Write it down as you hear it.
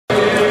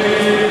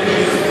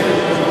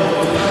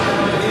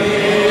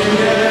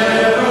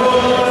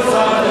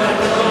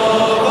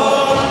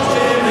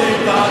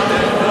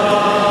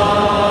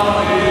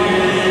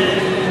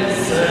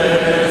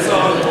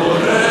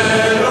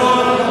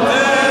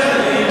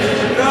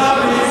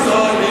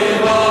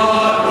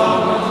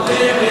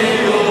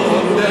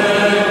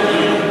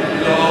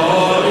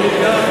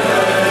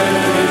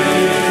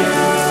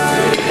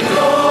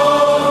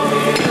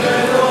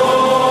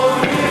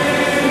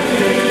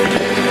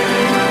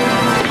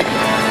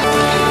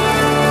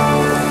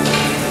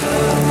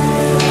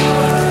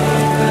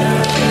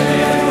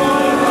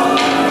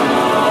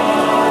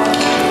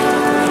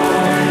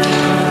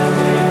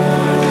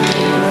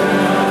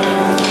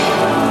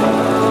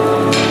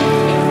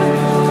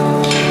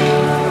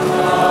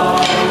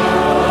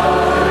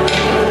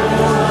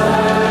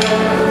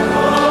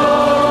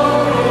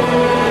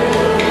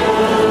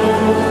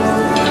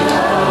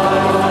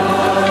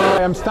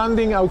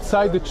standing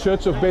outside the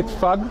church of Bet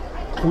Fag,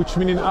 which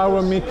means in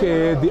Aramaic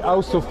the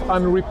house of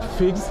unripped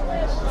figs.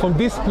 From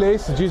this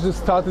place, Jesus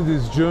started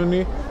his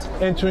journey,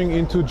 entering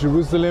into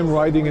Jerusalem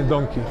riding a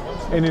donkey.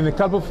 And in a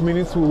couple of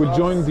minutes, we will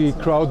join the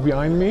crowd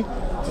behind me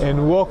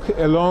and walk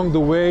along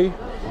the way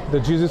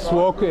that Jesus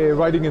walked,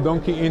 riding a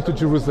donkey into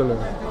Jerusalem.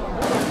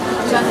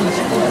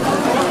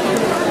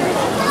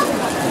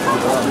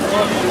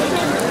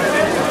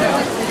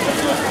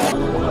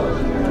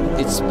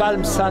 It's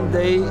Palm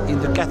Sunday in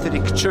the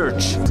Catholic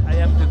Church. I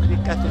am the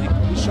Greek Catholic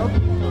Bishop,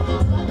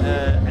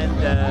 and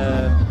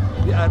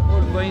we are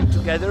all going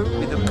together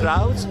with the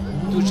crowds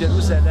to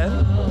Jerusalem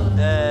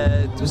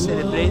to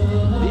celebrate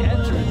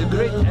the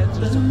great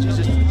entrance of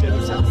Jesus to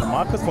Jerusalem.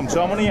 Marcus from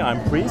Germany.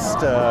 I'm priest.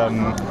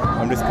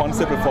 I'm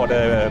responsible for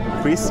the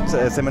priest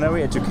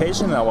seminary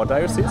education in our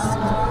diocese,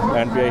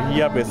 and we are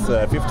here with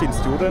 15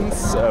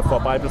 students for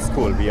Bible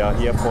school. We are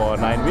here for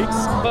 9 weeks.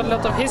 A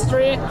lot of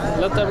history, a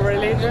lot of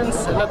religions,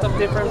 a lot of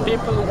different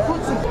people.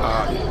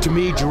 To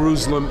me,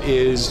 Jerusalem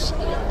is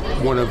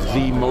one of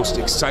the most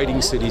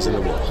exciting cities in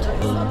the world.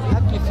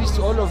 Happy feast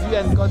to all of you,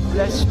 and God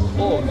bless you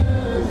all.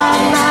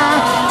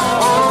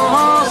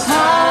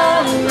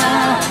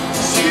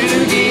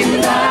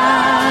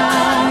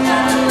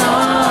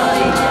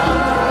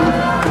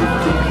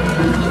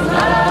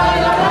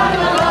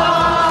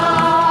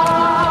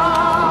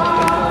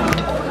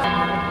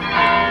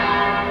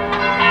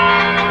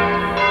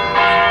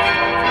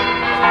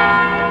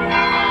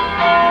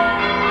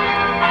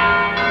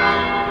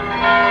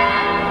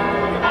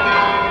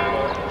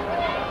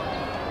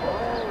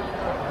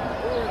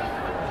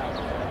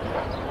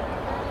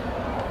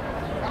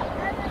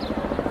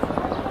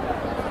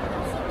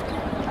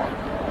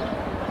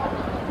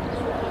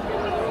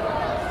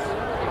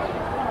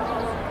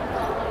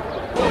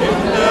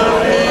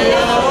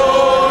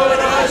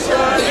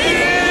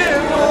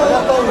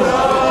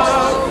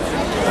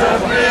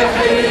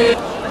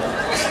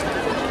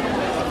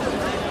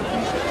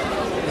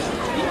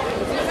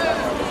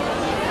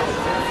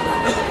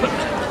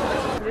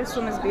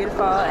 Jerusalem is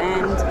beautiful,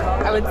 and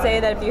I would say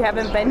that if you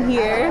haven't been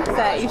here,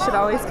 that you should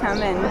always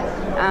come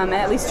and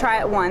at least try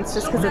it once,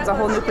 just because it's a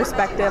whole new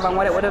perspective on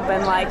what it would have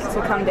been like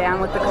to come down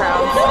with the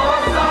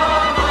crowds.